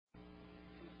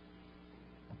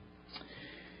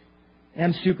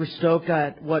am super stoked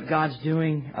at what God's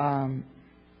doing.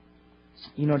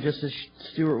 Just as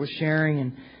Stuart was sharing,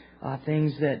 and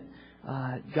things that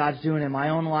God's doing in my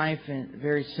own life, and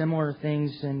very similar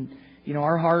things. And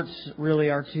our hearts really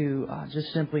are to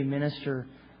just simply minister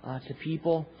to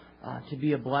people, to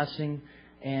be a blessing.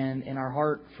 And our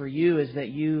heart for you is that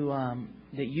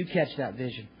you catch that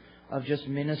vision of just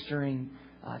ministering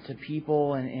to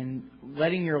people and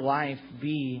letting your life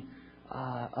be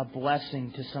a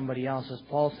blessing to somebody else. As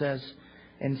Paul says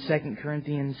in 2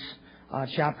 Corinthians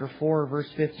chapter 4, verse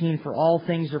 15, "For all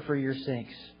things are for your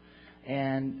sakes."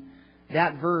 And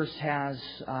that verse has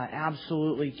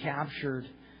absolutely captured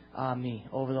me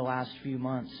over the last few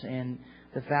months. And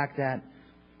the fact that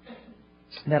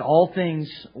all things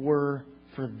were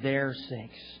for their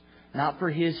sakes. Not for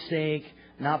His sake,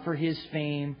 not for His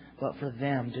fame, but for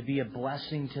them, to be a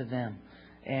blessing to them.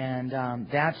 And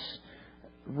that's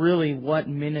really what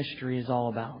ministry is all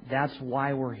about. That's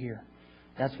why we're here.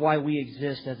 That's why we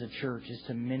exist as a church, is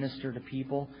to minister to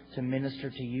people, to minister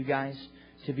to you guys,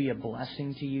 to be a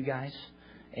blessing to you guys.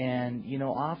 And,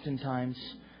 oftentimes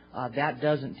that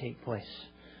doesn't take place.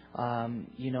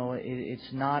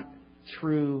 It's not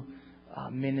true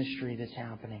ministry that's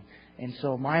happening. And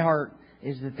so my heart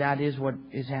is that is what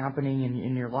is happening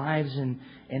in your lives, and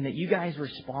that you guys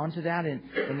respond to that,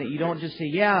 and that you don't just say,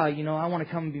 yeah, I want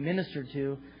to come and be ministered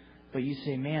to, but you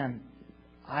say, man,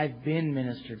 I've been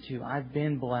ministered to, I've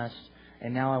been blessed,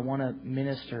 and now I want to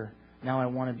minister, now I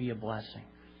want to be a blessing.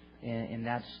 And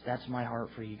that's my heart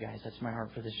for you guys. That's my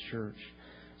heart for this church.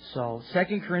 So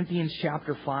 2 Corinthians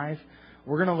chapter 5,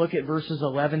 we're going to look at verses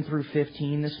 11 through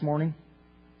 15 this morning.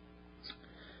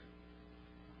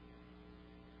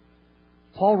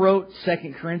 Paul wrote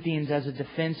 2 Corinthians as a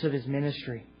defense of his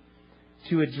ministry,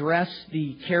 to address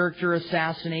the character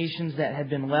assassinations that had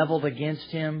been leveled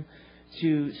against him,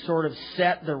 to sort of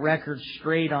set the record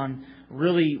straight on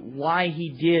really why he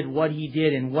did what he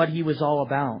did and what he was all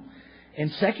about.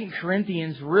 And 2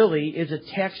 Corinthians really is a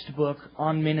textbook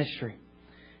on ministry.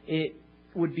 It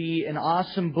would be an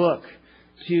awesome book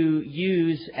to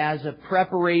use as a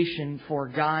preparation for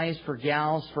guys, for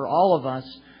gals, for all of us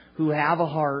who have a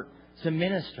heart to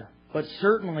minister. But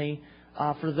certainly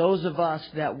for those of us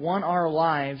that want our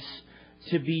lives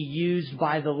to be used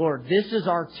by the Lord. This is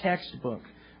our textbook.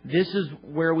 This is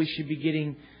where we should be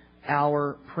getting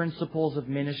our principles of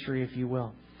ministry, if you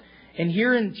will. And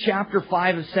here in chapter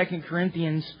 5 of 2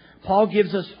 Corinthians, Paul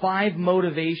gives us 5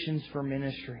 motivations for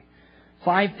ministry.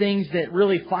 5 things that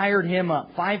really fired him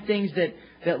up. 5 things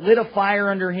that lit a fire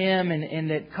under him and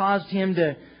that caused him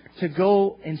to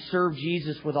go and serve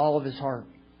Jesus with all of his heart.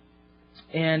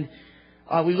 And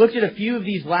we looked at a few of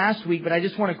these last week, but I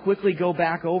just want to quickly go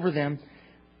back over them.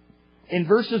 In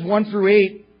verses 1 through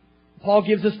 8, Paul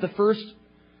gives us the first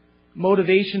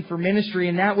motivation for ministry,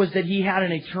 and that was that he had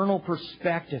an eternal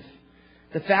perspective.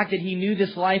 The fact that he knew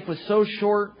this life was so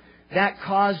short, that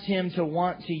caused him to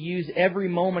want to use every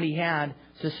moment he had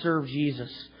to serve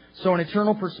Jesus. So an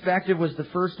eternal perspective was the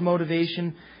first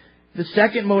motivation. The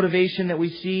second motivation that we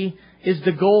see is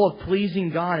the goal of pleasing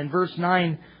God. In verse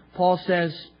 9, Paul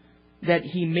says that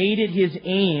he made it his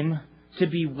aim to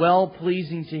be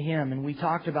well-pleasing to Him. And we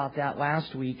talked about that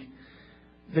last week.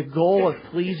 The goal of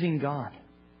pleasing God.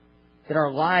 That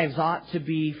our lives ought to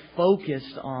be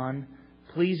focused on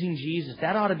pleasing Jesus.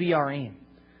 That ought to be our aim.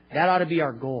 That ought to be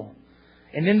our goal.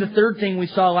 And then the third thing we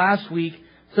saw last week,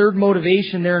 third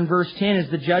motivation there in verse 10, is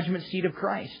the judgment seat of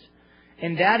Christ.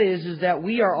 And that is that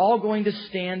we are all going to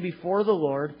stand before the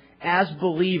Lord as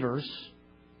believers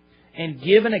and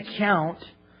give an account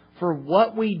for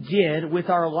what we did with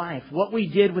our life, what we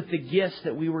did with the gifts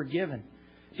that we were given.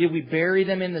 Did we bury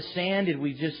them in the sand? Did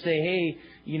we just say, hey,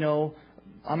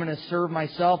 I'm going to serve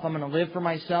myself, I'm going to live for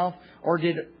myself? Or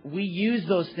did we use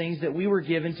those things that we were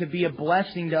given to be a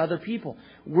blessing to other people?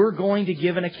 We're going to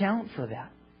give an account for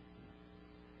that.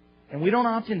 And we don't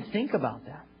often think about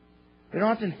that. We don't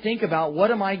often think about, what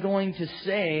am I going to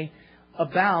say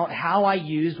about how I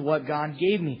used what God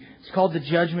gave me? It's called the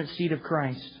judgment seat of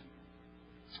Christ.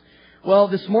 Well,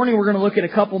 this morning we're going to look at a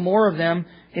couple more of them.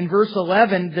 In verse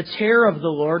 11, the terror of the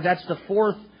Lord, that's the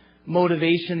fourth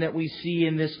motivation that we see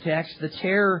in this text. The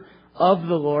terror of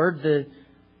the Lord, the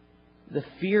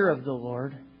fear of the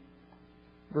Lord.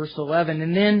 Verse 11.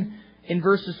 And then in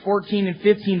verses 14 and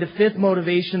 15, the fifth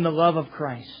motivation, the love of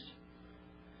Christ.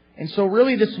 And so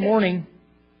really this morning,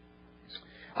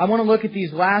 I want to look at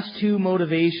these last two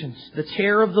motivations. The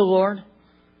terror of the Lord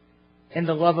and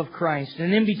the love of Christ.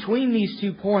 And in between these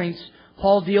 2 points,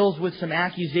 Paul deals with some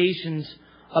accusations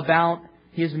about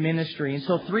his ministry. And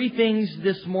so 3 things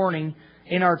this morning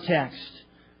in our text.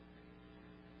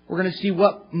 We're going to see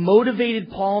what motivated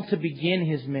Paul to begin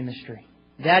his ministry.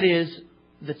 That is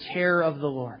the terror of the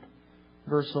Lord.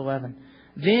 Verse 11.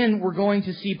 Then we're going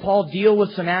to see Paul deal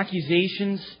with some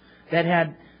accusations that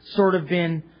had sort of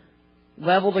been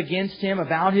leveled against him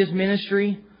about his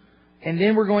ministry. And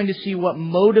then we're going to see what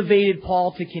motivated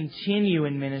Paul to continue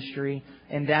in ministry,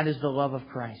 and that is the love of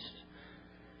Christ.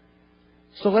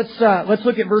 So let's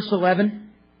look at verse 11.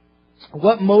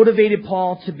 What motivated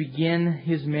Paul to begin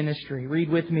his ministry? Read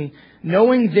with me.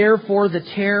 Knowing therefore the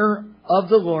terror of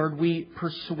the Lord, we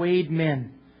persuade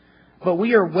men. But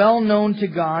we are well known to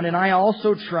God, and I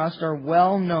also trust are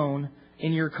well known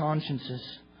in your consciences.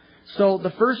 So the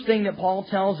first thing that Paul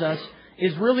tells us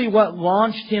is really what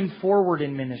launched him forward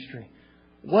in ministry.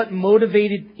 What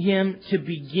motivated him to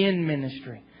begin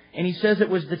ministry. And he says it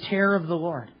was the terror of the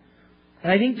Lord.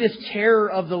 And I think this terror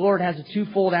of the Lord has a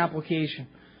twofold application.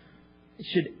 It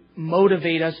should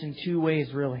motivate us in two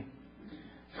ways, really.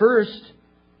 First,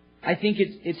 I think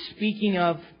it's speaking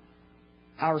of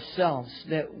ourselves,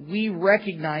 that we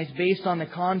recognize, based on the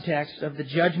context of the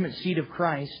judgment seat of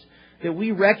Christ, that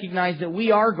we recognize that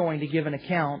we are going to give an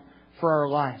account for our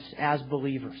lives as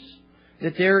believers.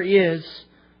 That there is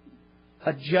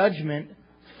a judgment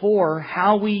for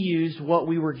how we used what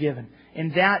we were given.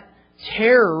 And that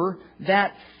terror,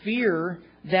 that fear,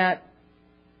 that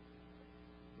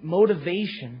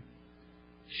motivation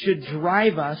should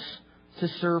drive us to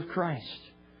serve Christ.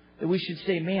 That we should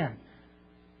say, man,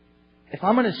 if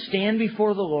I'm going to stand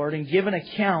before the Lord and give an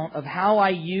account of how I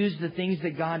used the things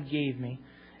that God gave me,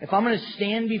 if I'm going to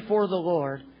stand before the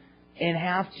Lord and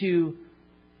have to,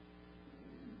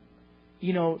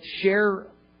 share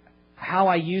how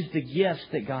I used the gifts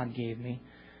that God gave me,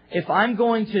 if I'm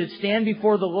going to stand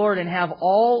before the Lord and have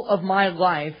all of my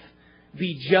life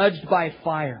be judged by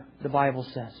fire, the Bible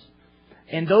says,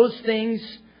 and those things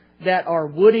that are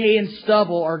wood, hay, and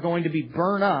stubble are going to be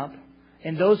burned up,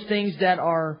 and those things that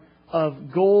are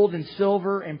of gold and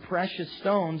silver and precious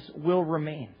stones will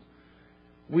remain.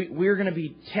 We're going to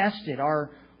be tested. Our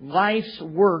life's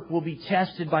work will be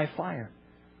tested by fire.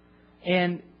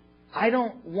 And I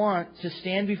don't want to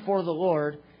stand before the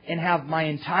Lord and have my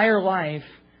entire life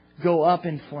go up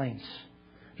in flames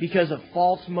because of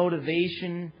false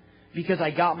motivation, because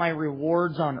I got my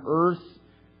rewards on earth,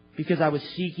 because I was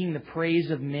seeking the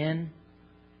praise of men,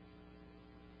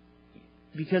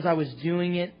 because I was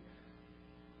doing it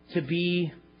to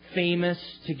be famous,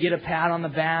 to get a pat on the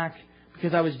back,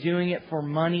 because I was doing it for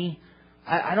money.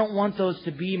 I don't want those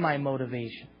to be my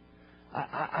motivation.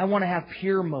 I want to have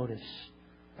pure motives.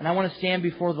 And I want to stand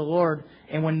before the Lord,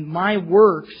 and when my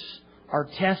works are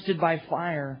tested by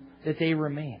fire, that they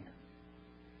remain.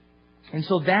 And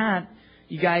so that,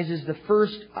 you guys, is the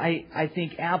first, I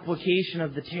think, application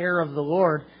of the terror of the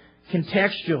Lord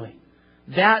contextually.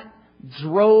 That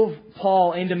drove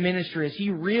Paul into ministry as he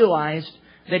realized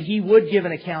that he would give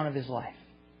an account of his life.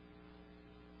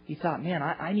 He thought, man,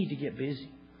 I need to get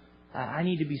busy. I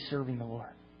need to be serving the Lord.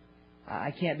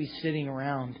 I can't be sitting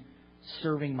around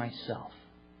serving myself.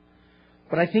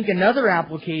 But I think another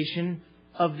application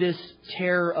of this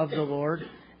terror of the Lord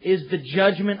is the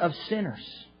judgment of sinners.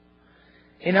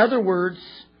 In other words,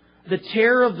 the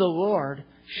terror of the Lord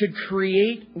should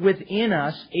create within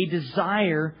us a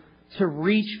desire to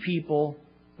reach people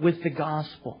with the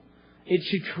gospel. It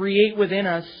should create within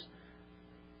us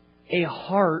a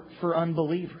heart for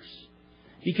unbelievers.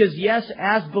 Because yes,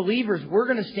 as believers, we're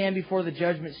going to stand before the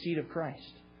judgment seat of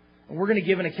Christ. And we're going to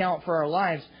give an account for our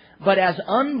lives. But as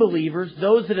unbelievers,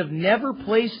 those that have never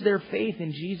placed their faith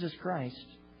in Jesus Christ,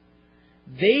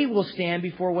 they will stand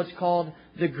before what's called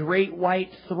the great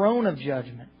white throne of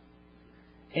judgment.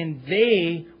 And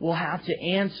they will have to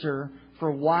answer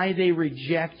for why they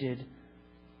rejected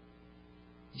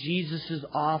Jesus'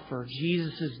 offer,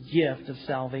 Jesus' gift of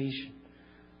salvation.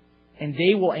 And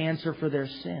they will answer for their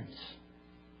sins.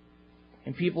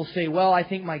 And people say, well, I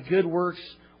think my good works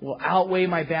will outweigh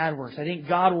my bad works. I think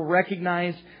God will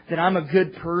recognize that I'm a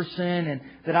good person and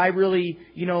that I really,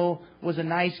 was a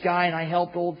nice guy and I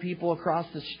helped old people across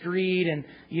the street. And,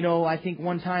 I think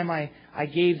one time I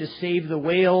gave to save the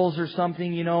whales or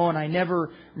something, and I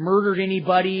never murdered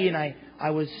anybody and I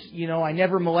was, I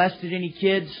never molested any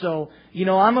kids. So,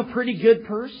 I'm a pretty good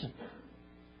person.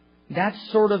 That's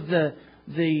sort of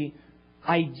the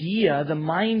idea, the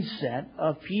mindset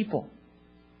of people.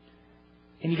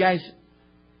 And you guys,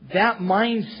 that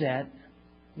mindset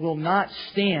will not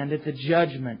stand at the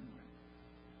judgment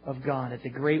of God, at the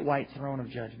great white throne of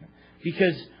judgment.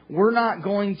 Because they're not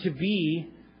going to be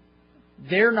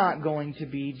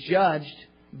judged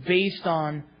based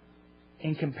on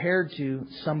and compared to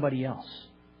somebody else.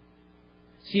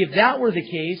 See, if that were the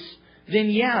case, then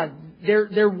yeah,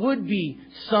 there would be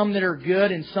some that are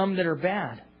good and some that are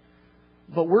bad.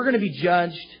 But we're going to be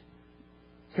judged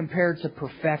compared to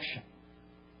perfection.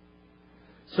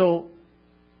 So,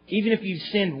 even if you've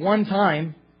sinned one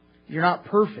time, you're not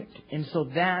perfect. And so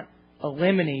that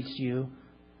eliminates you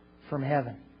from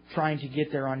heaven, trying to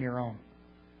get there on your own.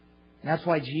 And that's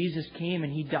why Jesus came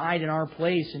and He died in our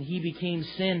place and He became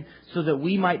sin so that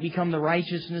we might become the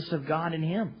righteousness of God in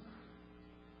Him.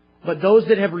 But those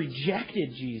that have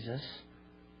rejected Jesus,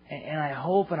 and I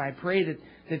hope and I pray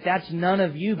that that's none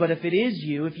of you, but if it is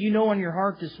you, if you know in your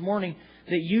heart this morning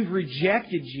that you've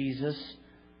rejected Jesus,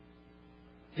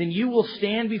 then you will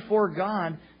stand before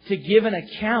God to give an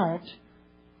account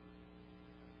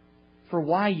for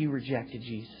why you rejected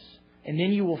Jesus. And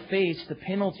then you will face the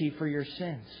penalty for your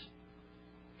sins.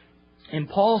 And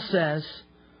Paul says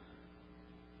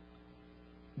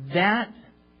that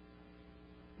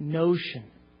notion,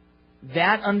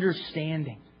 that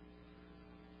understanding,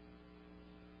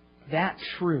 that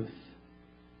truth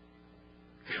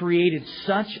created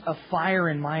such a fire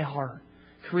in my heart,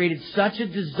 created such a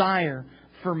desire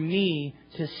for me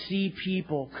to see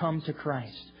people come to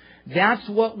Christ. That's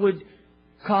what would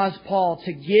cause Paul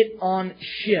to get on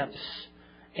ships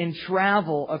and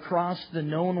travel across the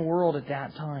known world at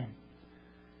that time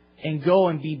and go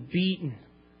and be beaten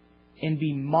and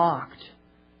be mocked.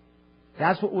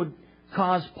 That's what would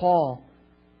cause Paul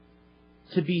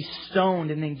to be stoned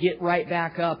and then get right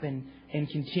back up and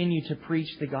continue to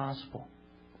preach the gospel.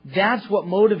 That's what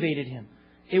motivated him.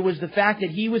 It was the fact that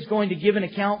he was going to give an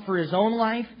account for his own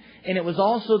life, and it was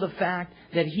also the fact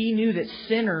that he knew that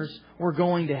sinners were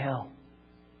going to hell.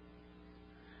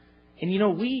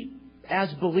 And we,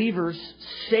 as believers,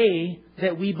 say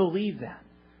that we believe that.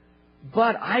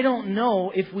 But I don't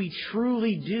know if we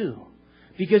truly do.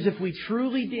 Because if we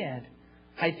truly did,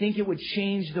 I think it would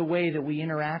change the way that we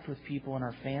interact with people in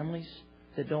our families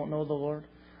that don't know the Lord.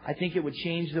 I think it would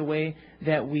change the way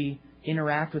that we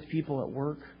interact with people at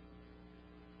work.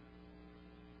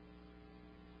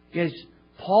 Because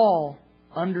Paul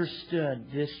understood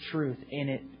this truth and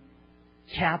it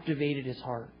captivated his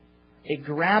heart. It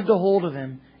grabbed a hold of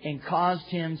him and caused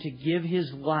him to give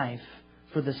his life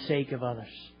for the sake of others.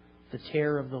 The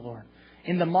terror of the Lord.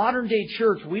 In the modern day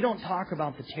church, we don't talk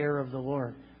about the terror of the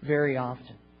Lord very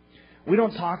often. We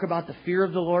don't talk about the fear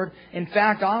of the Lord. In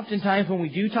fact, oftentimes when we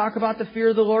do talk about the fear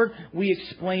of the Lord, we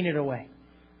explain it away.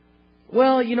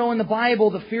 Well, in the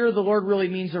Bible, the fear of the Lord really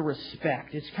means a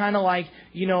respect. It's kind of like,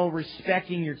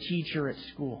 respecting your teacher at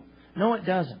school. No, it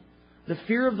doesn't. The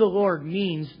fear of the Lord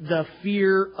means the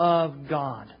fear of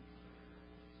God.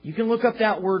 You can look up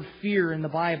that word fear in the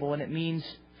Bible and it means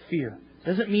fear. It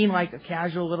doesn't mean like a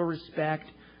casual little respect,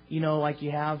 like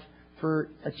you have for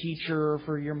a teacher or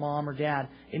for your mom or dad.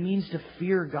 It means to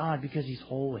fear God because He's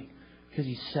holy, because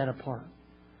He's set apart.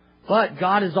 But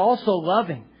God is also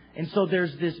loving. And so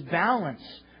there's this balance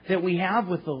that we have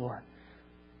with the Lord.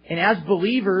 And as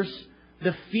believers,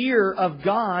 the fear of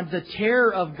God, the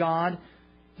terror of God,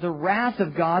 the wrath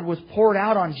of God was poured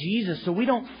out on Jesus. So we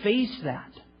don't face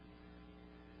that.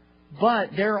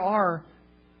 But there are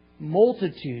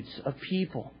multitudes of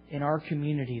people in our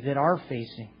community that are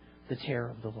facing the terror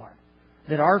of the Lord,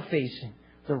 that are facing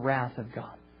the wrath of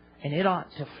God. And it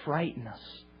ought to frighten us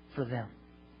for them.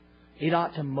 It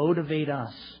ought to motivate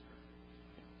us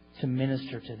to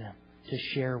minister to them, to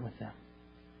share with them.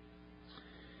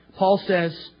 Paul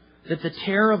says that the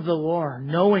terror of the Lord,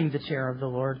 knowing the terror of the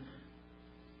Lord,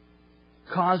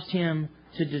 caused him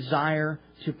to desire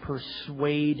to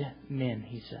persuade men,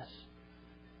 he says.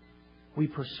 We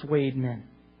persuade men.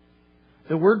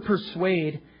 The word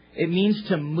persuade, it means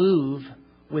to move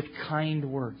with kind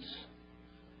words.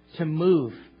 To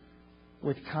move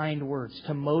with kind words.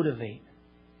 To motivate.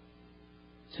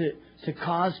 To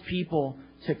cause people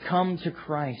to come to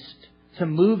Christ. To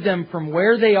move them from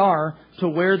where they are to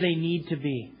where they need to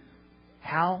be.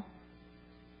 How?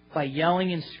 By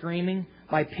yelling and screaming.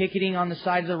 By picketing on the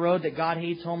side of the road that God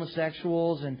hates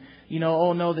homosexuals and,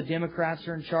 oh no, the Democrats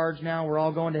are in charge now, we're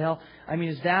all going to hell. I mean,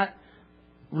 is that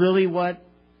really what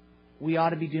we ought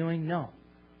to be doing? No.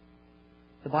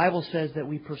 The Bible says that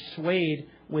we persuade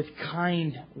with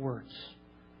kind words.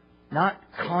 Not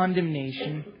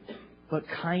condemnation, but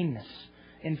kindness.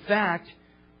 In fact,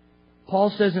 Paul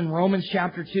says in Romans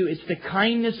chapter 2, it's the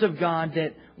kindness of God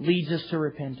that leads us to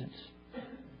repentance.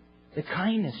 The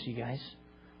kindness, you guys.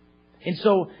 And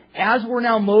so, as we're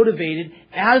now motivated,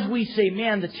 as we say,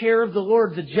 man, the terror of the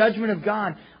Lord, the judgment of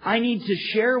God, I need to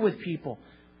share with people.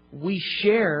 We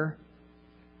share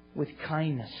with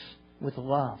kindness, with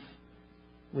love,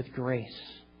 with grace.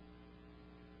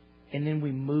 And then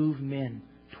we move men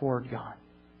toward God.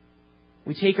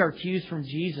 We take our cues from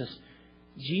Jesus.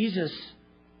 Jesus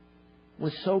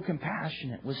was so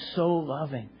compassionate, was so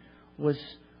loving, was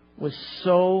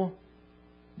so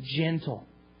gentle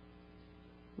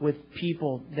with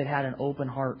people that had an open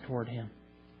heart toward Him.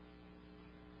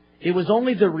 It was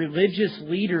only the religious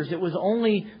leaders, it was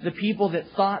only the people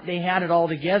that thought they had it all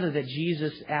together that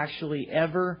Jesus actually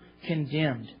ever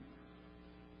condemned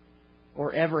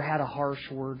or ever had a harsh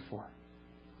word for.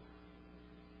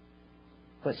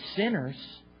 But sinners,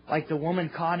 like the woman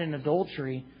caught in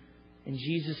adultery, and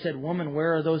Jesus said, "Woman,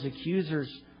 where are those accusers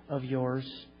of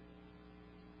yours?"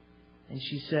 And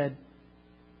she said,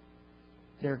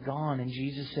 "They're gone." And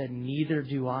Jesus said, "Neither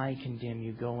do I condemn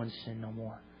you. Go and sin no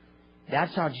more."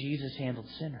 That's how Jesus handled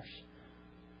sinners.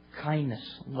 Kindness,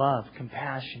 love,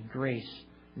 compassion, grace,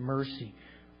 mercy.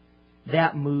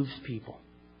 That moves people.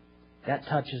 That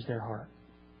touches their heart.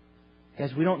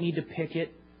 Guys, we don't need to pick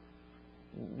it.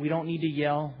 We don't need to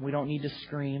yell. We don't need to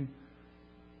scream.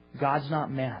 God's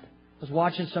not mad. I was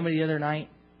watching somebody the other night.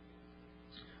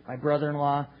 My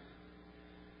brother-in-law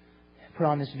put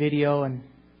on this video, and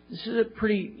this is a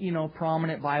pretty,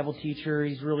 prominent Bible teacher.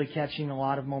 He's really catching a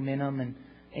lot of momentum, and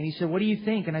he said, "What do you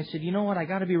think?" And I said, "You know what? I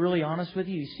got to be really honest with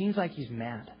you. He seems like he's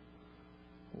mad.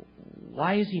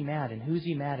 Why is he mad, and who's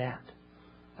he mad at?"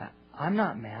 I'm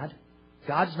not mad.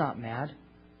 God's not mad.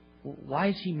 Why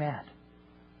is he mad?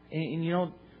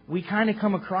 And we kind of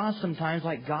come across sometimes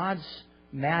like God's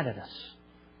mad at us.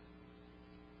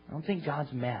 I don't think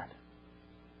God's mad.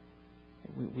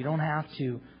 We don't have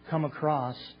to come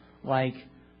across like,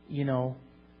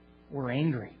 we're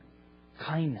angry.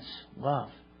 Kindness,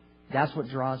 love. That's what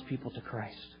draws people to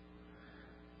Christ.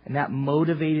 And that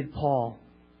motivated Paul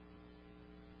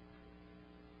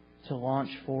to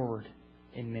launch forward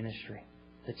in ministry.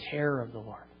 The terror of the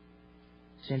Lord.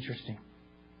 It's interesting.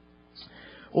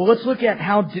 Well, let's look at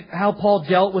how Paul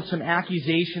dealt with some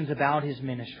accusations about his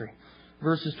ministry.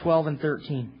 Verses 12 and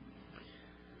 13.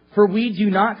 "For we do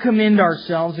not commend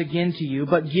ourselves again to you,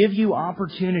 but give you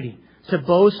opportunity to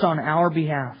boast on our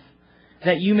behalf,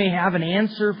 that you may have an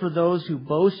answer for those who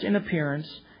boast in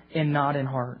appearance and not in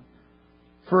heart.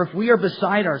 For if we are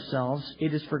beside ourselves,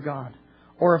 it is for God.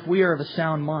 Or if we are of a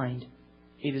sound mind,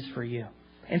 it is for you."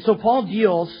 And so Paul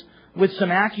deals with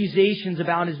some accusations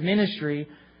about his ministry.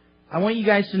 I want you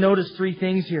guys to notice three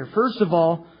things here. First of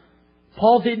all,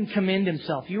 Paul didn't commend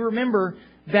himself. You remember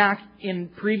back in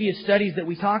previous studies that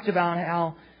we talked about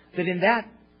how that in that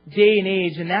day and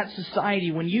age, in that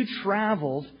society, when you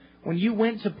traveled, when you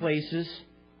went to places,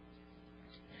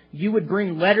 you would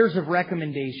bring letters of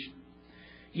recommendation.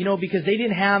 Because they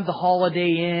didn't have the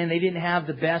Holiday Inn, they didn't have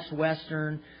the Best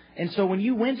Western. And so when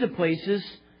you went to places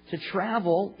to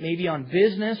travel, maybe on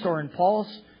business or in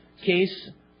Paul's case,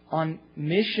 on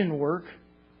mission work,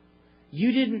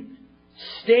 you didn't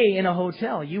stay in a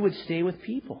hotel. You would stay with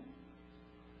people.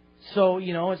 So,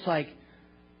 it's like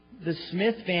the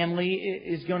Smith family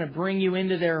is going to bring you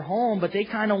into their home, but they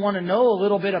kind of want to know a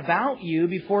little bit about you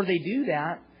before they do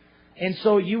that. And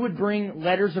so you would bring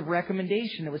letters of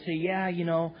recommendation that would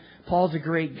say, Paul's a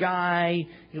great guy.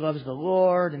 He loves the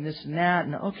Lord and this and that.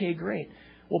 And okay, great.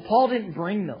 Well, Paul didn't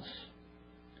bring those.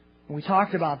 And we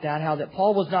talked about that, how that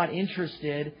Paul was not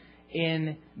interested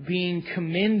in being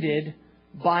commended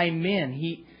by men.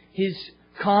 His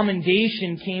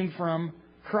commendation came from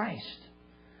Christ.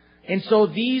 And so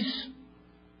these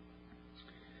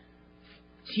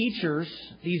teachers,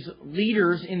 these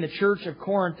leaders in the church of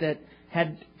Corinth that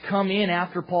had come in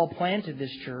after Paul planted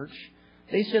this church,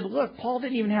 they said, "Look, Paul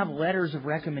didn't even have letters of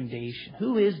recommendation.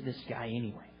 Who is this guy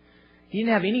anyway? He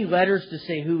didn't have any letters to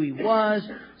say who he was,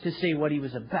 to say what he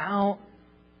was about."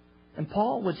 And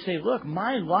Paul would say, "Look,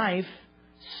 my life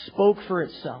spoke for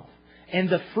itself. And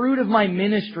the fruit of my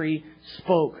ministry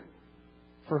spoke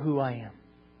for who I am."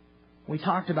 We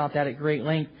talked about that at great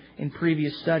length in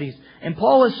previous studies. And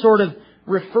Paul is sort of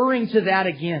referring to that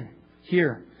again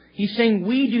here. He's saying,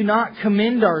 "We do not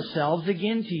commend ourselves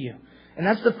again to you." And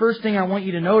that's the first thing I want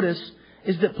you to notice,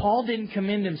 is that Paul didn't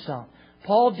commend himself.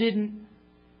 Paul didn't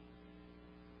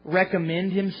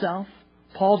recommend himself.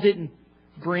 Paul didn't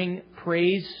bring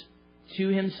praise to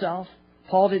himself.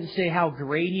 Paul didn't say how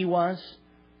great he was.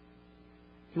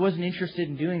 He wasn't interested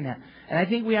in doing that. And I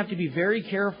think we have to be very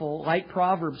careful, like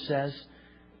Proverbs says,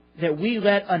 that we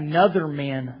let another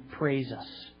man praise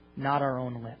us, not our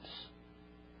own lips.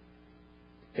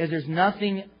 Because there's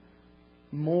nothing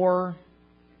more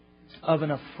of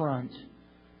an affront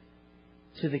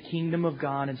to the kingdom of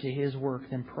God and to His work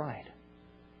than pride.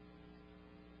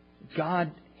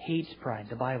 God hates pride.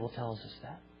 The Bible tells us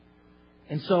that.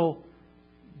 And so,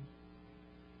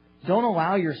 don't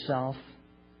allow yourself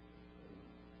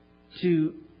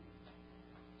to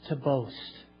to boast,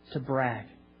 to brag,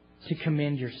 to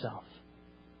commend yourself,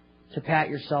 to pat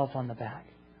yourself on the back.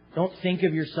 Don't think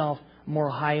of yourself more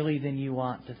highly than you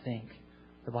ought to think,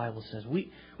 the Bible says.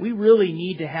 We really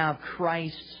need to have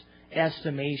Christ's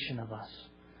estimation of us.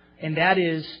 And that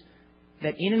is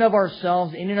that in and of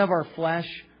ourselves, in and of our flesh,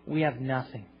 we have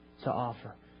nothing to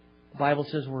offer. The Bible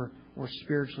says we're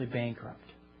spiritually bankrupt.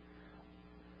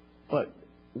 But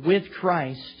with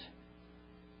Christ,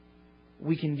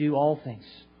 we can do all things.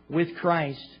 With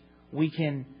Christ, we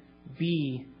can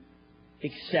be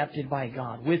accepted by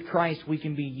God. With Christ, we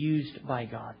can be used by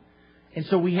God. And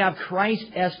so we have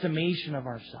Christ's estimation of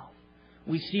ourselves.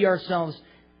 We see ourselves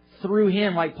through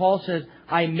Him. Like Paul says,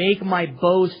 I make my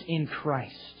boast in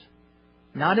Christ.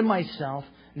 Not in myself,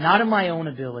 not in my own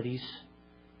abilities.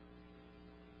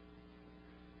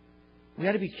 We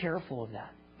got to be careful of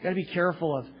that. We got to be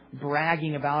careful of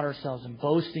bragging about ourselves and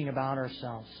boasting about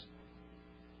ourselves.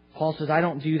 Paul says, I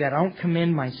don't do that. I don't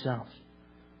commend myself.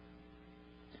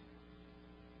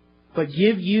 But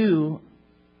give you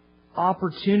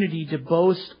opportunity to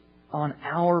boast on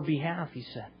our behalf, he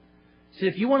said. He said,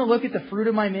 if you want to look at the fruit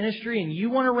of my ministry and you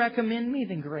want to recommend me,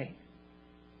 then great.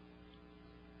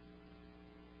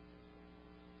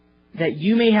 That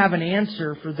you may have an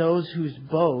answer for those whose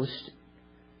boast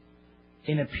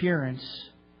in appearance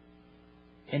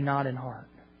and not in heart.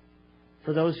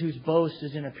 For those whose boast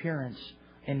is in appearance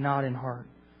and not in heart.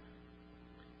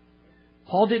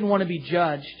 Paul didn't want to be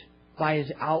judged by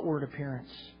his outward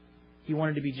appearance. He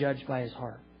wanted to be judged by his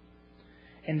heart.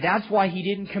 And that's why he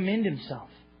didn't commend himself.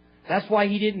 That's why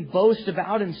he didn't boast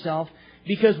about himself.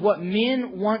 Because what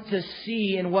men want to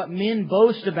see and what men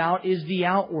boast about is the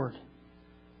outward.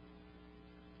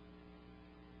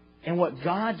 And what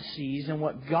God sees and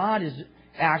what God is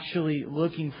actually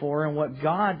looking for and what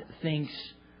God thinks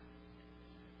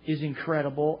is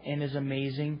incredible and is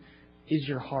amazing is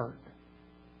your heart.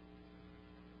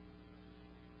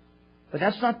 But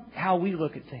that's not how we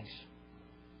look at things.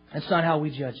 That's not how we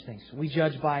judge things. We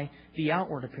judge by the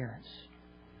outward appearance.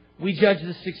 We judge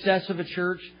the success of a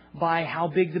church by how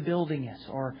big the building is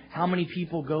or how many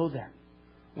people go there.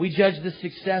 We judge the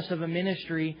success of a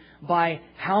ministry by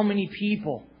how many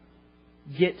people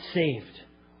get saved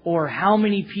or how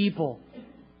many people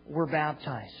were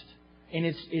baptized. And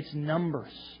it's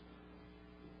numbers.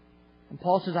 And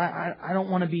Paul says, I don't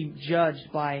want to be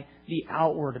judged by the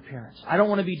outward appearance. I don't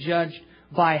want to be judged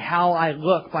by how I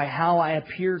look, by how I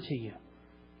appear to you.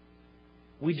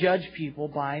 We judge people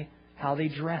by how they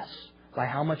dress, by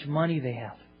how much money they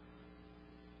have.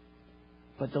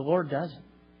 But the Lord doesn't.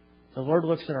 The Lord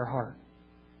looks at our heart.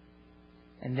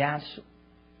 And that's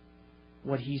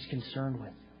what He's concerned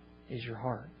with, is your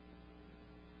heart.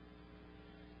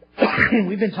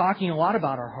 We've been talking a lot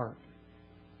about our heart.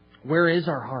 Where is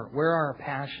our heart? Where are our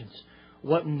passions?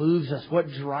 What moves us? What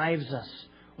drives us?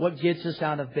 What gets us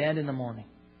out of bed in the morning?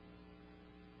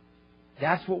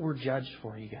 That's what we're judged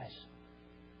for, you guys,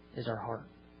 is our heart.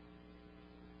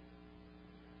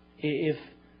 If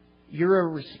you're a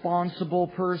responsible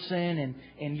person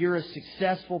and you're a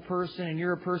successful person and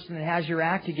you're a person that has your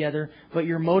act together, but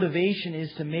your motivation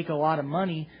is to make a lot of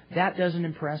money, that doesn't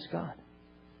impress God.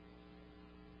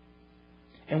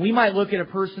 And we might look at a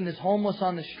person that's homeless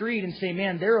on the street and say,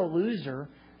 man, they're a loser.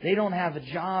 They don't have a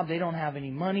job. They don't have any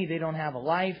money. They don't have a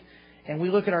life. And we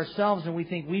look at ourselves and we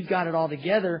think we've got it all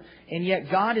together. And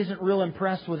yet God isn't real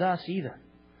impressed with us either.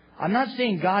 I'm not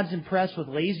saying God's impressed with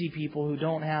lazy people who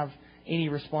don't have any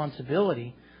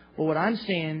responsibility. But what I'm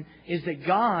saying is that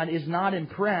God is not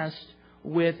impressed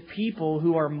with people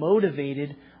who are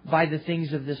motivated by the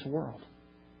things of this world.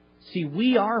 See,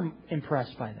 we are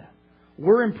impressed by that.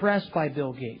 We're impressed by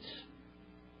Bill Gates.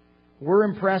 We're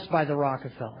impressed by the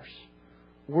Rockefellers.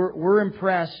 We're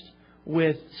impressed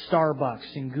with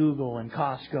Starbucks and Google and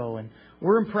Costco, and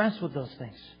we're impressed with those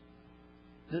things.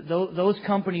 Those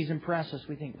companies impress us.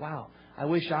 We think, wow, I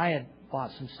wish I had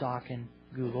bought some stock in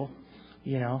Google.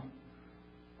 You know,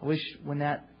 I wish when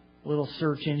that little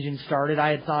search engine started, I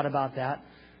had thought about that.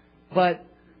 But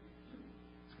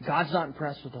God's not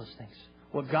impressed with those things.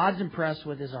 What God's impressed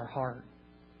with is our heart.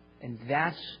 And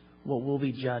that's what we'll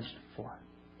be judged for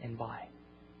and by.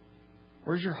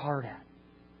 Where's your heart at?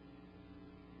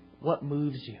 What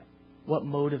moves you? What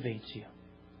motivates you?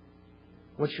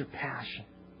 What's your passion?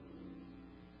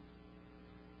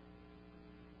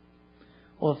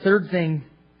 Well, the third thing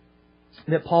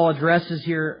that Paul addresses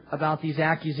here about these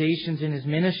accusations in his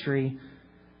ministry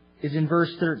is in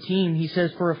verse 13. He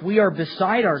says, for if we are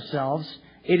beside ourselves,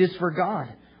 it is for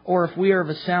God. Or if we are of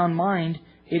a sound mind,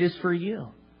 it is for you.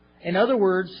 In other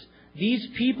words, these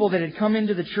people that had come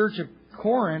into the church of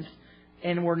Corinth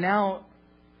and were now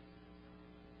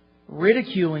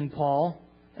ridiculing Paul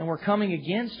and were coming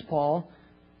against Paul,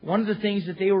 one of the things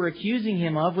that they were accusing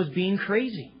him of was being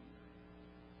crazy.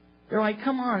 They're like,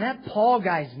 come on, that Paul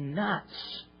guy's nuts.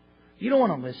 You don't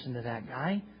want to listen to that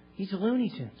guy. He's a Looney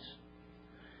Tunes.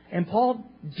 And Paul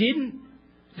didn't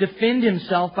defend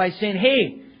himself by saying,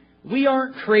 hey, we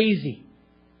aren't crazy.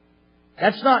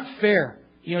 That's not fair.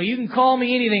 You can call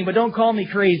me anything, but don't call me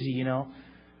crazy,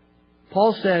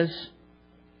 Paul says,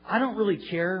 I don't really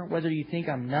care whether you think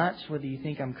I'm nuts, whether you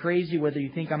think I'm crazy, whether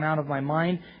you think I'm out of my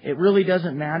mind. It really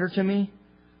doesn't matter to me.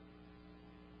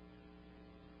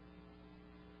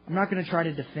 I'm not going to try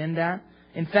to defend that.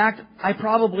 In fact, I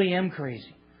probably am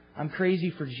crazy. I'm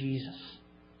crazy for Jesus,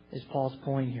 is Paul's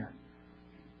point here.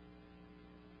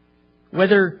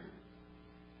 Whether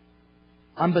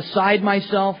I'm beside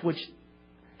myself, which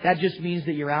that just means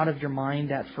that you're out of your mind,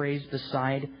 that phrase,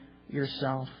 beside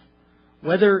yourself.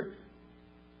 Whether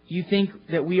you think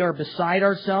that we are beside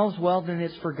ourselves, well, then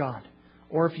it's for God.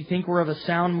 Or if you think we're of a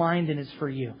sound mind, then it's for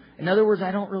you. In other words,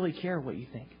 I don't really care what you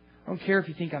think. I don't care if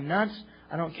you think I'm nuts.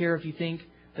 I don't care if you think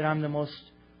that I'm the most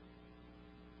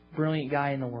brilliant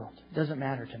guy in the world. It doesn't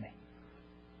matter to me.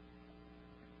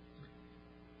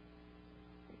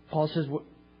 Paul says,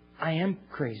 I am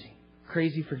crazy.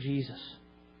 Crazy for Jesus.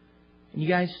 And you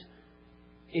guys,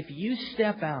 if you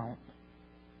step out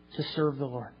to serve the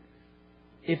Lord,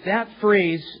 if that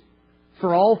phrase,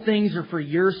 for all things or for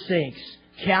your sakes,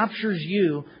 captures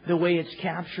you the way it's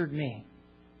captured me,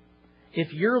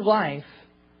 if your life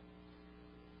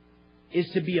is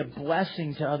to be a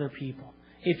blessing to other people,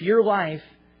 if your life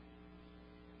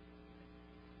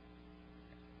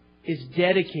is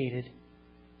dedicated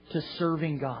to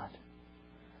serving God,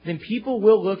 then people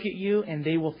will look at you and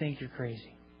they will think you're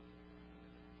crazy.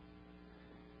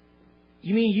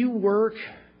 You mean you work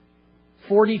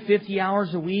 40, 50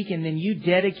 hours a week and then you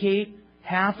dedicate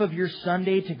half of your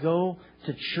Sunday to go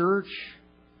to church?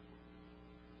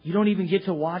 You don't even get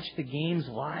to watch the games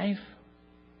live?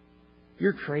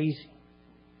 You're crazy.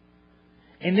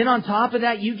 And then on top of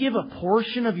that, you give a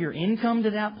portion of your income to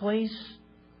that place?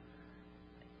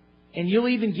 And you'll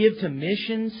even give to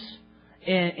missions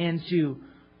and to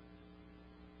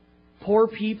poor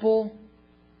people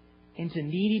and to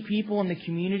needy people in the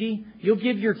community? You'll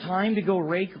give your time to go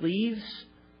rake leaves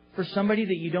for somebody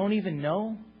that you don't even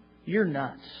know? You're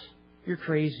nuts. You're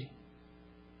crazy.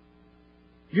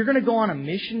 You're going to go on a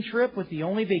mission trip with the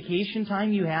only vacation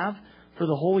time you have for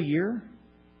the whole year?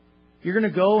 You're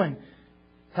going to go and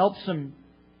help some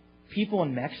people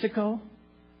in Mexico?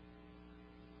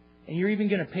 And you're even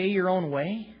going to pay your own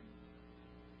way?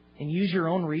 And use your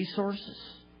own resources?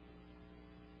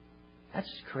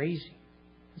 That's crazy.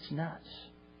 It's nuts.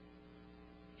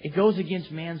 It goes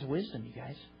against man's wisdom, you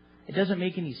guys. It doesn't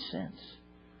make any sense.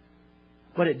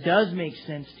 But it does make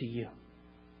sense to you.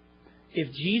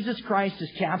 If Jesus Christ has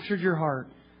captured your heart,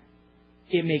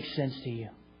 it makes sense to you.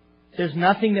 There's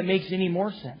nothing that makes any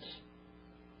more sense.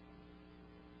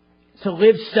 To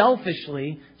live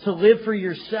selfishly, to live for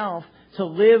yourself, to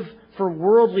live for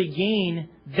worldly gain,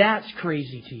 that's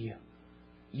crazy to you.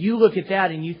 You look at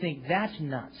that and you think, that's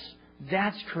nuts.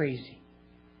 That's crazy.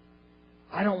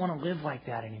 I don't want to live like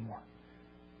that anymore.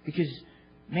 Because,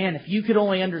 man, if you could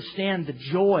only understand the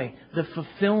joy, the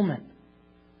fulfillment,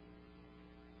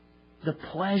 the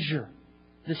pleasure,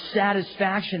 the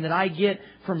satisfaction that I get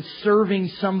from serving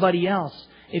somebody else.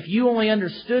 If you only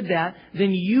understood that,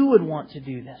 then you would want to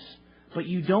do this. But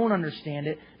you don't understand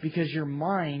it because your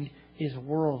mind is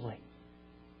worldly.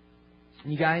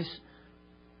 And you guys,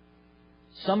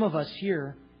 some of us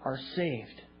here are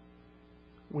saved.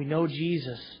 We know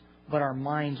Jesus, but our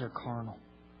minds are carnal.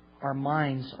 Our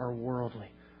minds are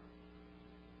worldly.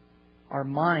 Our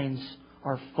minds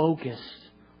are focused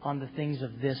on the things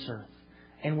of this earth.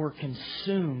 And we're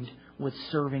consumed with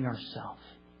serving ourselves.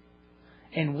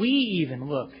 And we even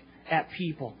look at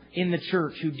people in the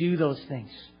church who do those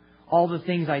things. All the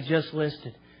things I just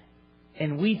listed.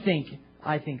 And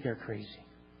I think they're crazy.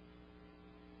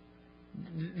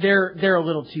 They're a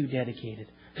little too dedicated.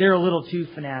 They're a little too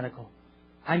fanatical.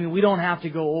 I mean, we don't have to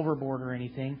go overboard or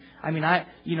anything. I mean,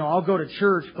 I'll go to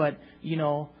church, but,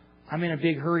 I'm in a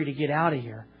big hurry to get out of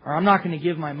here. Or I'm not going to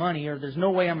give my money, or there's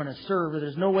no way I'm going to serve, or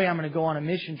there's no way I'm going to go on a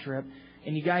mission trip.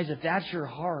 And you guys, if that's your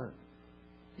heart,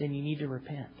 then you need to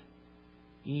repent.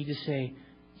 You need to say,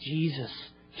 Jesus,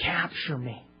 capture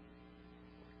me.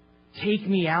 Take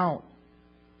me out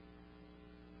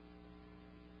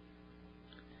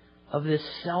of this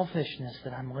selfishness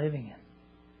that I'm living in.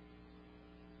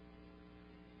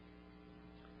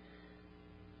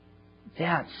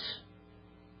 That's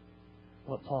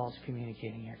what Paul's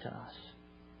communicating here to us.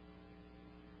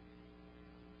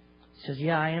 He says,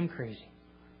 yeah, I am crazy.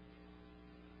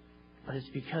 But it's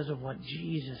because of what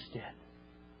Jesus did.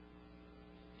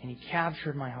 And He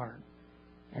captured my heart.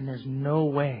 And there's no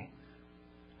way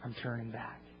I'm turning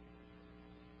back.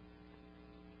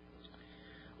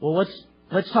 Well,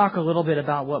 let's talk a little bit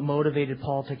about what motivated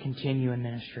Paul to continue in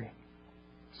ministry.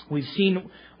 We've seen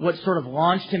what sort of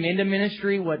launched him into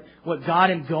ministry, what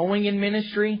got him going in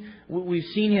ministry. We've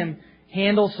seen him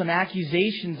handle some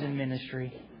accusations in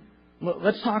ministry.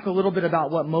 Let's talk a little bit about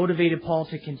what motivated Paul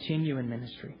to continue in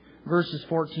ministry. Verses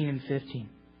 14 and 15.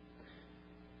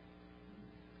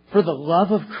 For the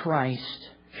love of Christ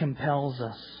compels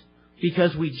us,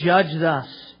 because we judge thus,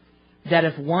 that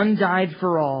if one died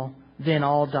for all, then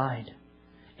all died.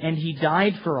 And He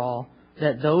died for all,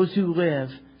 that those who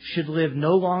live should live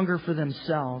no longer for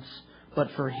themselves,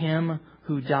 but for Him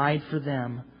who died for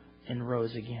them and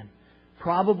rose again.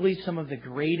 Probably some of the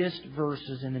greatest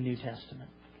verses in the New Testament.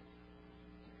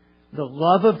 The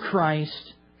love of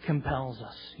Christ compels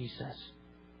us, he says.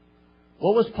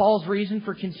 What was Paul's reason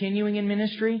for continuing in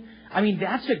ministry? I mean,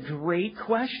 that's a great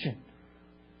question.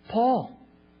 Paul,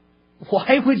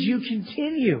 why would you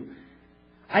continue?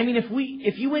 I mean,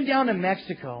 if you went down to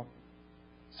Mexico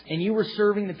and you were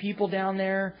serving the people down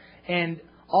there and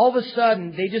all of a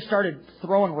sudden they just started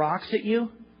throwing rocks at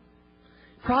you,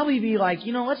 probably be like,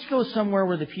 let's go somewhere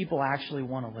where the people actually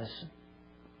want to listen.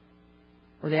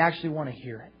 Where they actually want to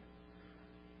hear it.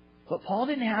 But Paul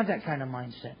didn't have that kind of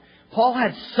mindset. Paul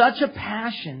had such a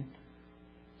passion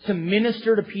to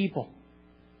minister to people.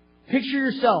 Picture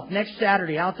yourself next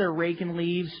Saturday out there raking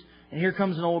leaves, and here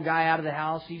comes an old guy out of the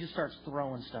house. He just starts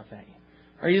throwing stuff at you.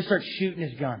 Or he just starts shooting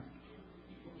his gun.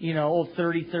 Old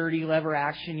 30-30 lever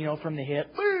action, from the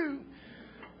hip.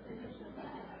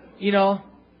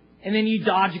 And then you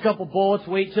dodge a couple bullets,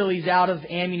 wait till he's out of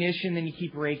ammunition, then you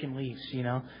keep raking leaves,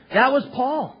 That was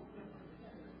Paul.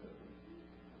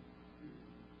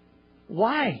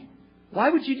 Why? Why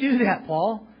would you do that,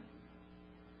 Paul?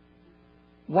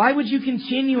 Why would you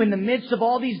continue in the midst of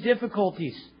all these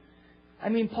difficulties? I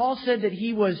mean, Paul said that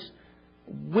he was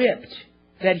whipped,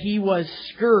 that he was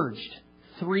scourged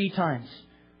 3 times.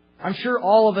 I'm sure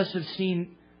all of us have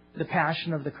seen the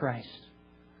Passion of the Christ.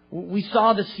 We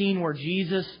saw the scene where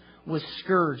Jesus was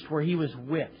scourged, where He was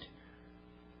whipped.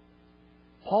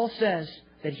 Paul says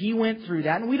that he went through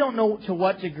that, and we don't know to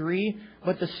what degree,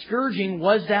 but the scourging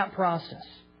was that process.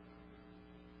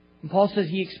 And Paul says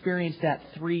he experienced that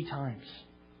 3 times.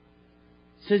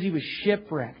 He says he was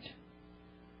shipwrecked.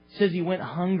 He says he went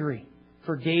hungry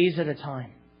for days at a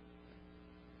time.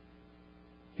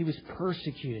 He was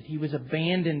persecuted. He was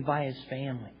abandoned by his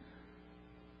family.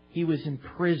 He was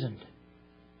imprisoned.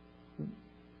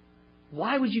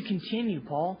 Why would you continue,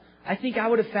 Paul? I think I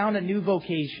would have found a new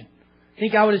vocation. I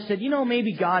think I would have said,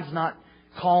 maybe God's not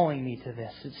calling me to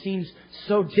this. It seems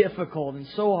so difficult and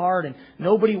so hard and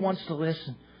nobody wants to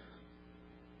listen.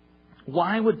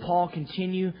 Why would Paul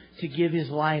continue to give his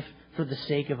life for the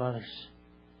sake of others?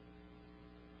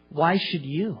 Why should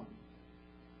you?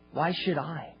 Why should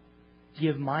I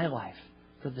give my life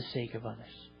for the sake of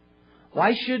others?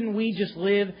 Why shouldn't we just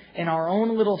live in our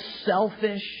own little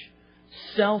selfish,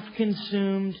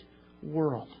 self-consumed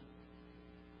world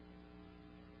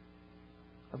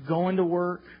of going to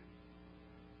work,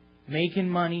 making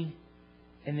money,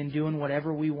 and then doing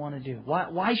whatever we want to do?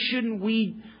 Why shouldn't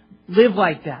we live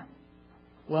like that?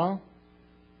 Well,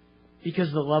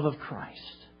 because the love of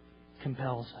Christ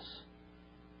compels us.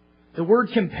 The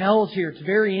word compels here, it's a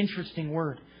very interesting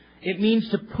word. It means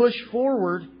to push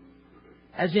forward,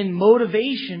 as in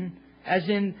motivation, as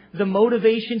in the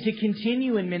motivation to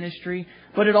continue in ministry,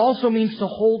 but it also means to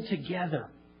hold together.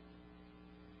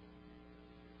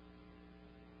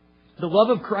 The love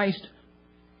of Christ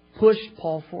pushed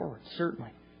Paul forward,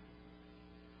 certainly.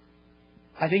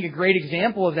 I think a great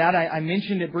example of that, I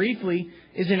mentioned it briefly,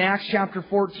 is in Acts chapter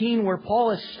 14 where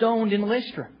Paul is stoned in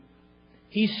Lystra.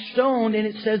 He's stoned and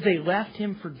it says they left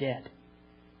him for dead.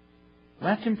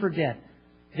 Left him for dead.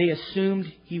 They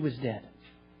assumed he was dead.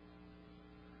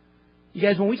 You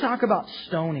guys, when we talk about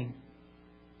stoning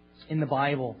in the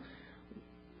Bible,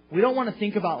 we don't want to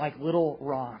think about like little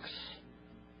rocks.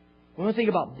 We want to think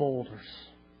about boulders.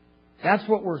 That's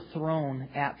what were thrown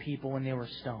at people when they were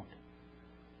stoned.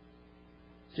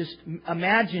 Just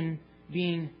imagine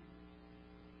being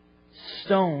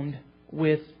stoned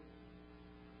with,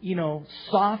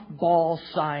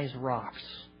 softball-sized rocks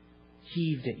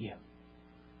heaved at you.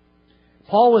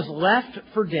 Paul was left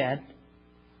for dead.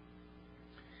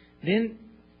 Then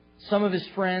some of his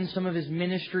friends, some of his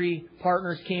ministry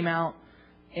partners came out,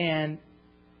 and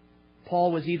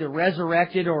Paul was either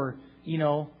resurrected or,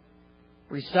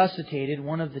 resuscitated,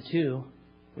 one of the two.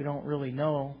 We don't really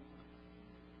know.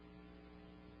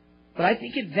 But I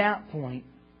think at that point,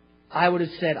 I would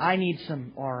have said, I need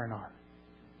some R&R.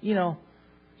 You know,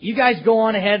 you guys go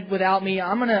on ahead without me.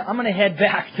 I'm gonna head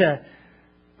back to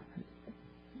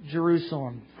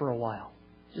Jerusalem for a while.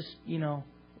 Just,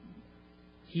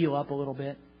 heal up a little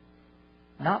bit.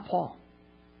 Not Paul.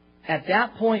 At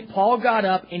that point, Paul got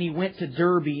up and he went to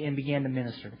Derbe and began to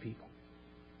minister to people.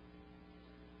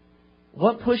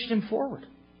 What pushed him forward?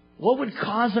 What would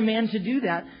cause a man to do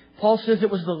that? Paul says it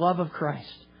was the love of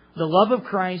Christ. The love of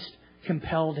Christ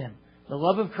compelled him. The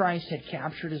love of Christ had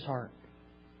captured his heart.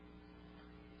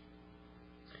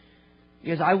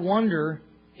 Because I wonder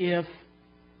if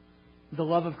the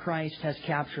love of Christ has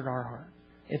captured our heart.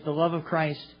 If the love of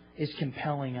Christ is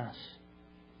compelling us.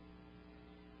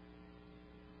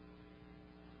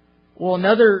 Well,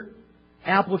 another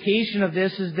application of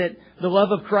this is that the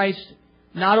love of Christ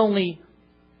not only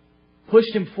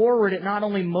pushed him forward, it not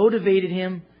only motivated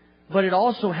him, but it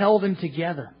also held him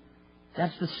together.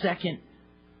 That's the second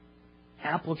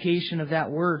application of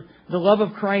that word. The love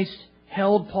of Christ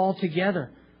held Paul together.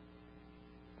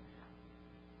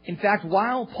 In fact,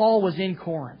 while Paul was in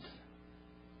Corinth,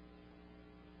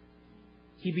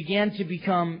 he began to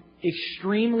become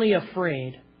extremely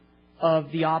afraid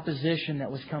of the opposition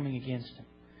that was coming against him.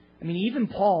 I mean, even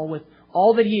Paul, with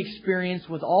all that he experienced,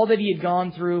 with all that he had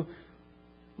gone through,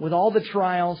 with all the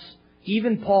trials,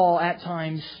 even Paul at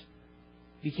times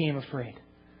became afraid.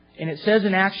 And it says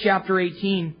in Acts chapter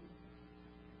 18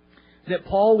 that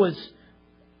Paul was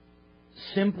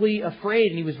simply afraid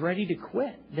and he was ready to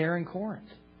quit there in Corinth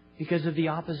because of the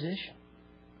opposition.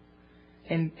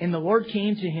 And the Lord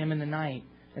came to him in the night,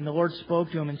 and the Lord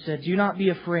spoke to him and said, "Do not be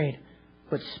afraid,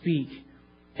 but speak,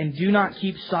 and do not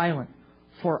keep silent,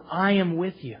 for I am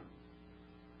with you.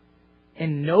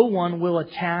 And no one will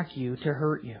attack you to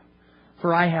hurt you,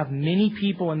 for I have many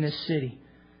people in this city."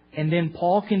 And then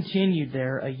Paul continued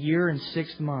there 1 year and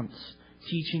 6 months,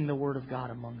 teaching the Word of God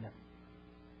among them.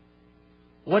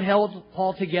 What held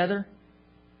Paul together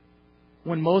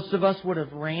when most of us would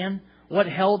have ran? What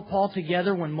held Paul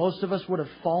together when most of us would have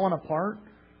fallen apart?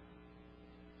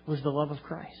 Was the love of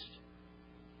Christ.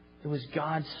 It was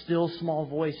God's still small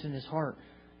voice in his heart.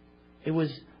 It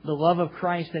was the love of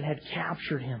Christ that had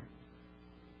captured him.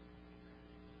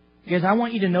 Because I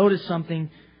want you to notice something,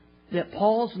 that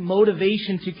Paul's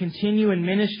motivation to continue in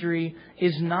ministry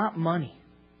is not money.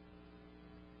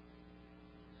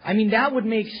 I mean, that would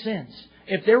make sense.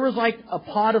 If there was like a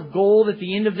pot of gold at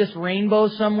the end of this rainbow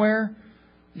somewhere,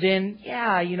 then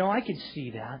yeah, I could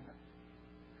see that.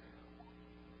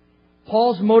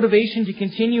 Paul's motivation to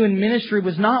continue in ministry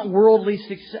was not worldly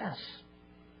success.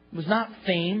 It was not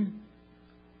fame.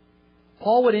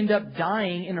 Paul would end up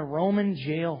dying in a Roman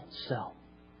jail cell,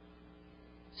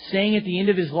 saying at the end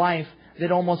of his life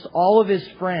that almost all of his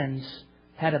friends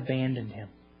had abandoned him.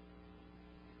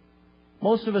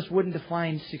 Most of us wouldn't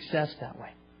define success that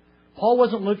way. Paul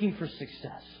wasn't looking for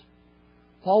success.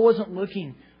 Paul wasn't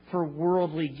looking for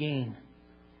worldly gain.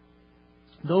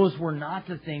 Those were not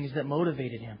the things that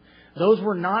motivated him. Those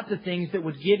were not the things that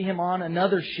would get him on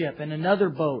another ship and another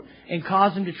boat and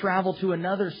cause him to travel to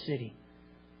another city.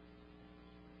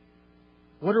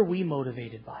 What are we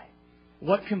motivated by?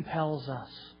 What compels us?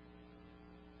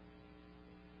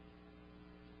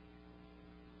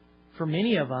 For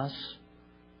many of us,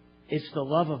 it's the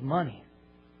love of money,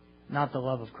 not the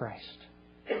love of Christ.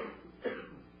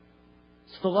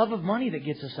 It's the love of money that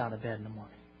gets us out of bed in the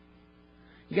morning.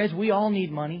 You guys, we all need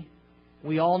money.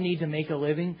 We all need to make a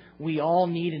living. We all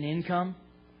need an income.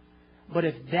 But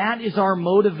if that is our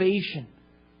motivation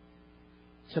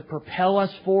to propel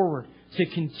us forward, to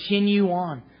continue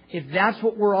on, if that's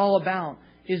what we're all about,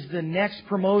 is the next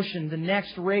promotion, the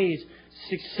next raise,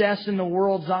 success in the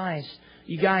world's eyes,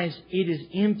 you guys, it is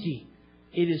empty.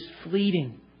 It is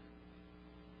fleeting.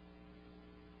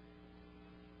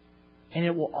 And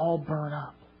it will all burn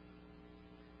up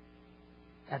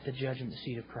at the judgment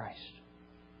seat of Christ.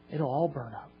 It'll all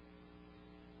burn up.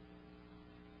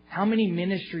 How many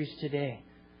ministries today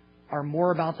are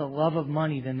more about the love of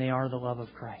money than they are the love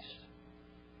of Christ?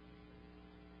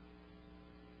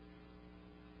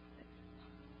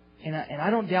 And I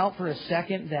don't doubt for a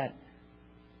second that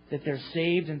they're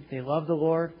saved and they love the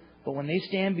Lord. But when they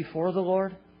stand before the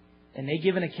Lord and they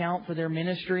give an account for their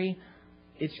ministry,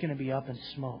 it's going to be up in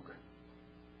smoke.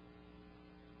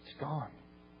 It's gone.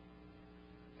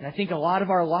 And I think a lot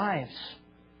of our lives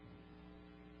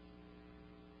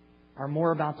are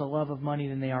more about the love of money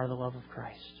than they are the love of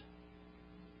Christ.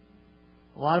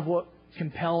 A lot of what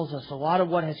compels us, a lot of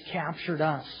what has captured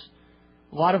us,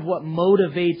 a lot of what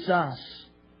motivates us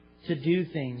to do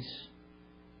things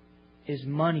is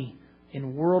money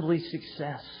and worldly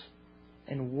success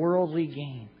and worldly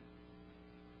gain.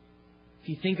 If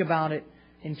you think about it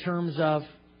in terms of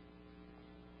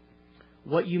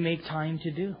what you make time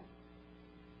to do.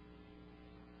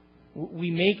 We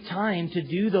make time to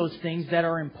do those things that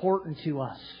are important to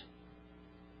us.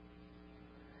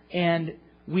 And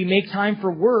we make time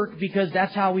for work because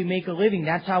that's how we make a living.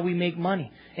 That's how we make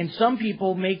money. And some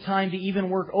people make time to even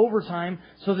work overtime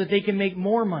so that they can make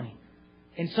more money.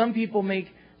 And some people make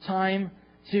time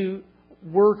to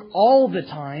work all the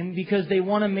time because they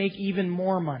want to make even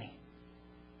more money.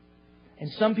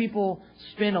 And some people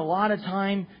spend a lot of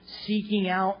time seeking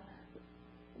out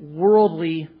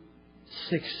worldly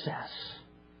success.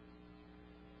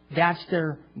 That's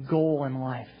their goal in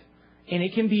life. And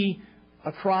it can be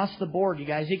across the board, you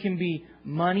guys. It can be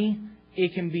money.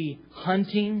 It can be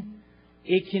hunting.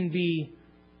 It can be,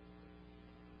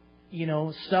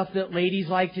 stuff that ladies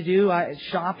like to do.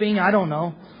 Shopping. I don't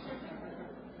know.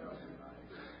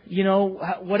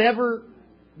 Whatever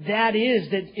that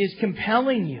is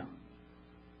compelling you.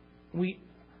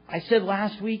 I said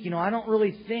last week, I don't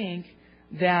really think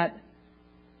that,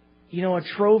 a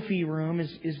trophy room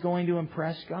is going to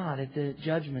impress God at the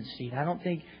judgment seat. I don't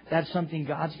think that's something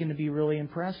God's going to be really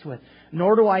impressed with.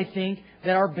 Nor do I think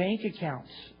that our bank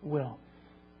accounts will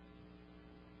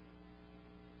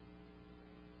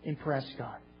impress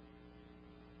God.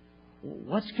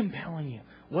 What's compelling you?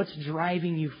 What's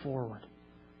driving you forward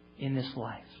in this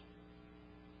life?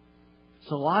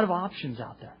 There's a lot of options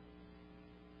out there.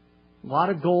 A lot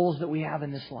of goals that we have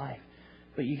in this life.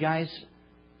 But you guys,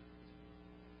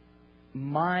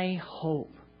 my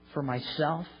hope for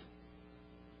myself,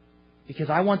 because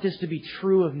I want this to be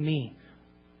true of me,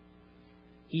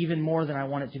 even more than I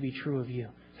want it to be true of you.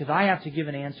 Because I have to give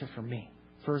an answer for me,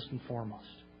 first and foremost.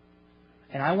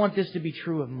 And I want this to be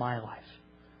true of my life.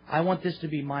 I want this to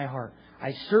be my heart.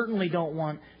 I certainly don't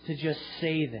want to just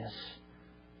say this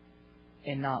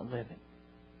and not live it.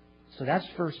 So that's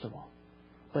first of all.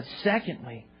 But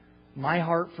secondly, my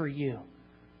heart for you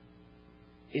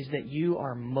is that you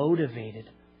are motivated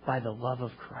by the love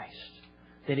of Christ.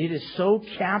 That it has so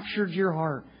captured your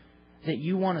heart that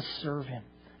you want to serve Him.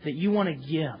 That you want to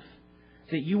give.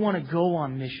 That you want to go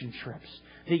on mission trips.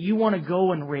 That you want to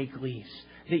go and rake leaves.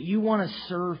 That you want to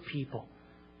serve people.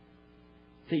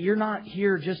 That you're not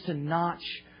here just to notch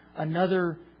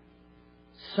another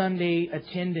Sunday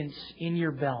attendance in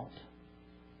your belt.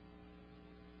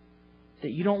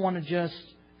 That you don't want to just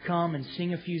come and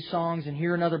sing a few songs and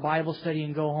hear another Bible study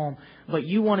and go home. But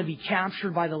you want to be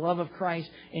captured by the love of Christ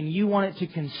and you want it to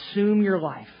consume your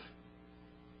life.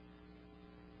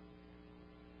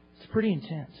 It's pretty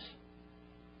intense.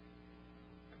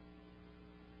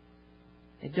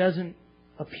 It doesn't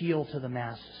appeal to the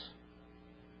masses,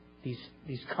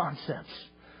 these concepts.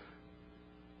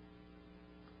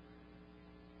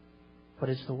 But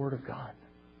it's the Word of God.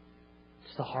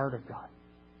 It's the heart of God.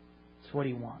 It's what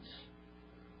He wants.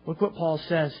 Look what Paul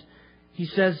says. He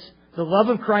says, the love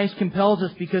of Christ compels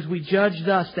us because we judge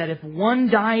thus that if one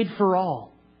died for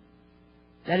all,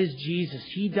 that is Jesus.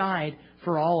 He died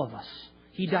for all of us.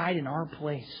 He died in our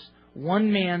place.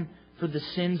 One man for the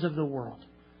sins of the world.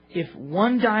 If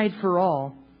one died for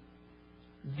all,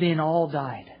 then all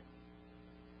died.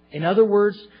 In other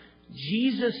words,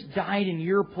 Jesus died in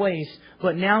your place,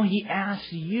 but now He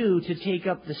asks you to take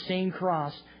up the same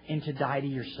cross and to die to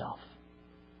yourself.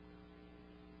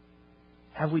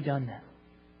 Have we done that?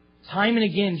 Time and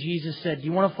again, Jesus said, do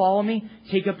you want to follow me?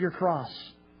 Take up your cross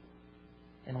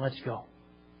and let's go.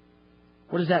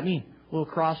 What does that mean? A little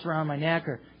cross around my neck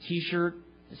or T-shirt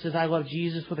that says I love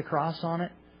Jesus with a cross on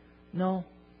it? No.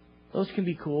 Those can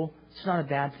be cool. It's not a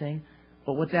bad thing.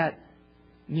 But what that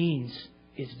means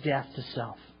is death to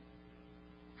self.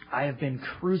 I have been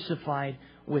crucified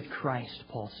with Christ,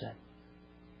 Paul said.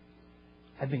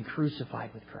 I've been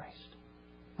crucified with Christ.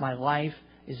 My life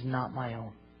is not my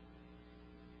own.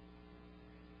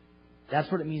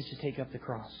 That's what it means to take up the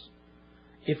cross.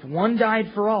 If one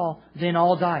died for all, then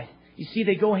all died. You see,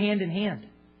 they go hand in hand.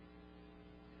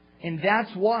 And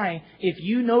that's why, if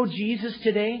you know Jesus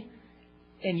today,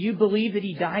 and you believe that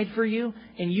He died for you,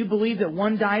 and you believe that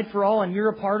one died for all, and you're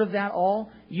a part of that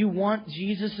all, you want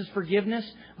Jesus' forgiveness,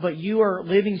 but you are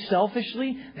living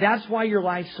selfishly, that's why your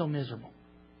life's so miserable.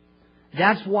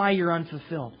 That's why you're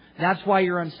unfulfilled. That's why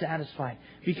you're unsatisfied.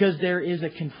 Because there is a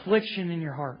confliction in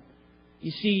your heart.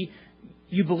 You see,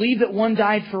 you believe that one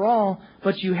died for all,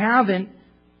 but you haven't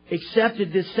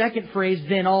accepted this second phrase,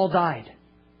 then all died.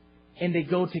 And they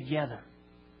go together.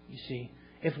 You see,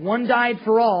 if one died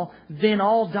for all, then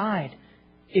all died.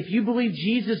 If you believe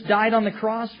Jesus died on the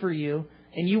cross for you,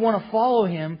 and you want to follow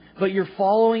Him, but you're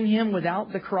following Him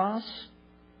without the cross,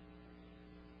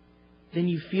 then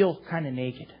you feel kind of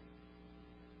naked.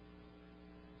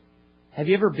 Have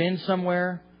you ever been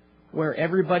somewhere where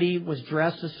everybody was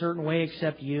dressed a certain way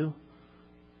except you?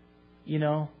 You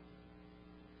know?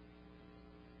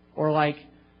 Or like,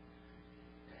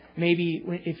 maybe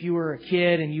if you were a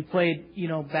kid and you played,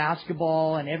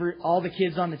 basketball, and all the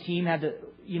kids on the team had the,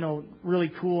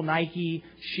 really cool Nike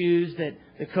shoes that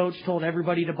the coach told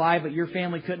everybody to buy, but your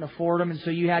family couldn't afford them, and so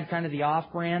you had kind of the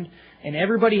off-brand, and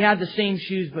everybody had the same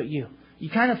shoes but you. You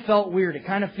kind of felt weird. It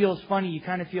kind of feels funny. You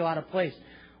kind of feel out of place.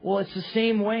 Well, it's the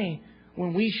same way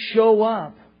when we show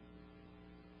up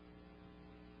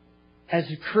as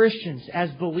Christians,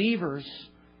 as believers,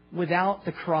 without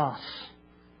the cross,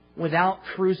 without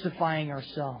crucifying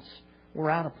ourselves. We're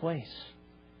out of place.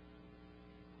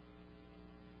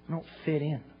 We don't fit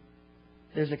in.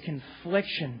 There's a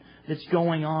confliction that's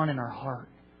going on in our heart.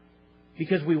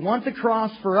 Because we want the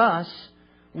cross for us,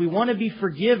 we want to be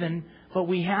forgiven, but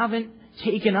we haven't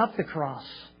taken up the cross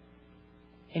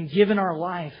and given our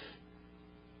life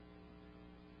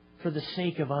for the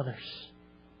sake of others.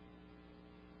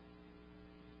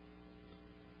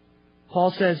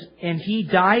 Paul says, and He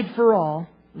died for all.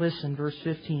 Listen, verse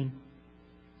 15.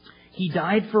 He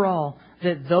died for all,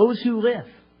 that those who live,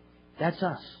 that's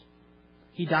us.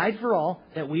 He died for all,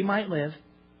 that we might live,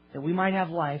 that we might have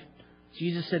life.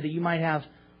 Jesus said that you might have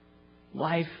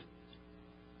life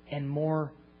and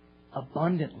more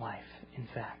abundant life, in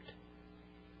fact.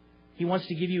 He wants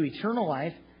to give you eternal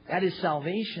life. That is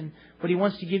salvation. But He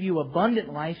wants to give you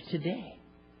abundant life today.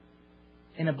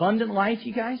 An abundant life,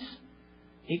 you guys,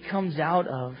 it comes out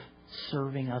of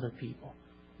serving other people,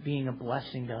 being a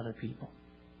blessing to other people.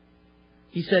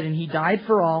 He said, and He died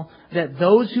for all, that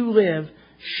those who live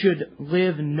should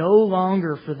live no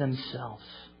longer for themselves.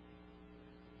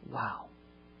 Wow.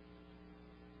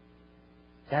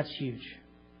 That's huge.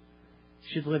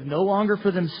 Should live no longer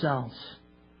for themselves,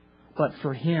 but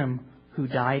for Him who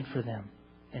died for them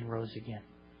and rose again.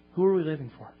 Who are we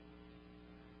living for?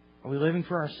 Are we living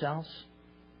for ourselves?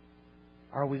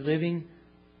 Are we living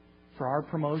for our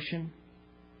promotion?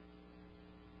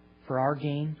 For our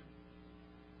gain?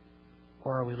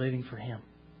 Or are we living for Him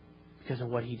because of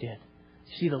what He did?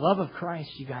 See, the love of Christ,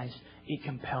 you guys, it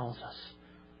compels us.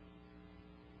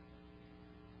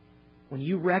 When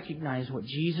you recognize what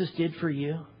Jesus did for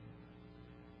you,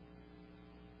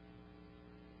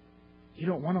 you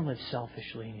don't want to live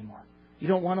selfishly anymore. You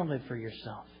don't want to live for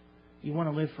yourself. You want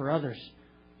to live for others.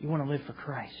 You want to live for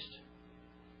Christ.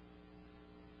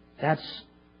 That's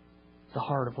the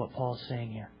heart of what Paul's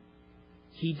saying here.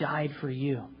 He died for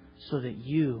you so that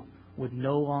you would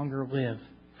no longer live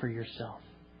for yourself.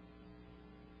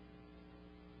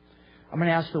 I'm going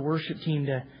to ask the worship team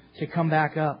to come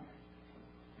back up.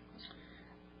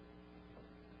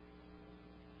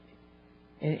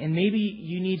 And maybe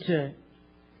you need to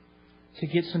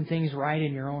get some things right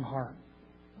in your own heart.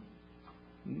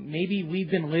 Maybe we've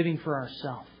been living for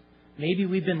ourselves. Maybe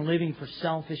we've been living for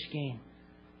selfish gain.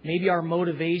 Maybe our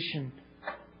motivation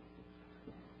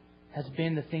has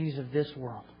been the things of this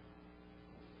world.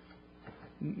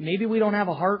 Maybe we don't have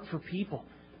a heart for people.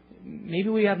 Maybe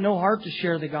we have no heart to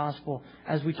share the gospel.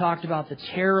 As we talked about, the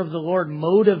terror of the Lord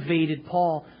motivated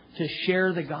Paul to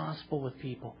share the gospel with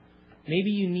people. Maybe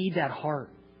you need that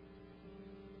heart.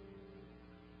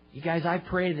 You guys, I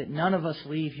pray that none of us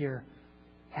leave here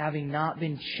having not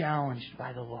been challenged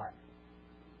by the Lord.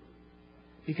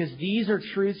 Because these are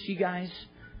truths, you guys,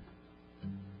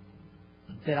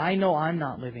 that I know I'm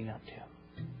not living up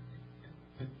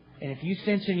to. And if you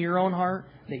sense in your own heart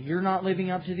that you're not living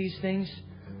up to these things,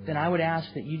 then I would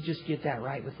ask that you just get that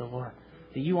right with the Lord.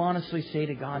 That you honestly say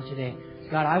to God today,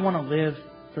 God, I want to live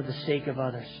for the sake of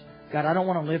others. God, I don't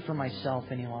want to live for myself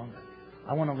any longer.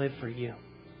 I want to live for You,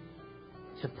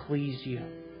 to please You.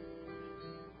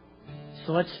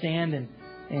 So let's stand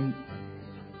and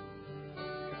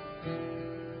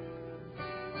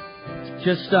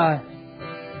just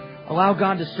allow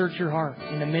God to search your heart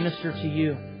and to minister to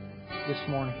you this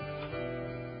morning.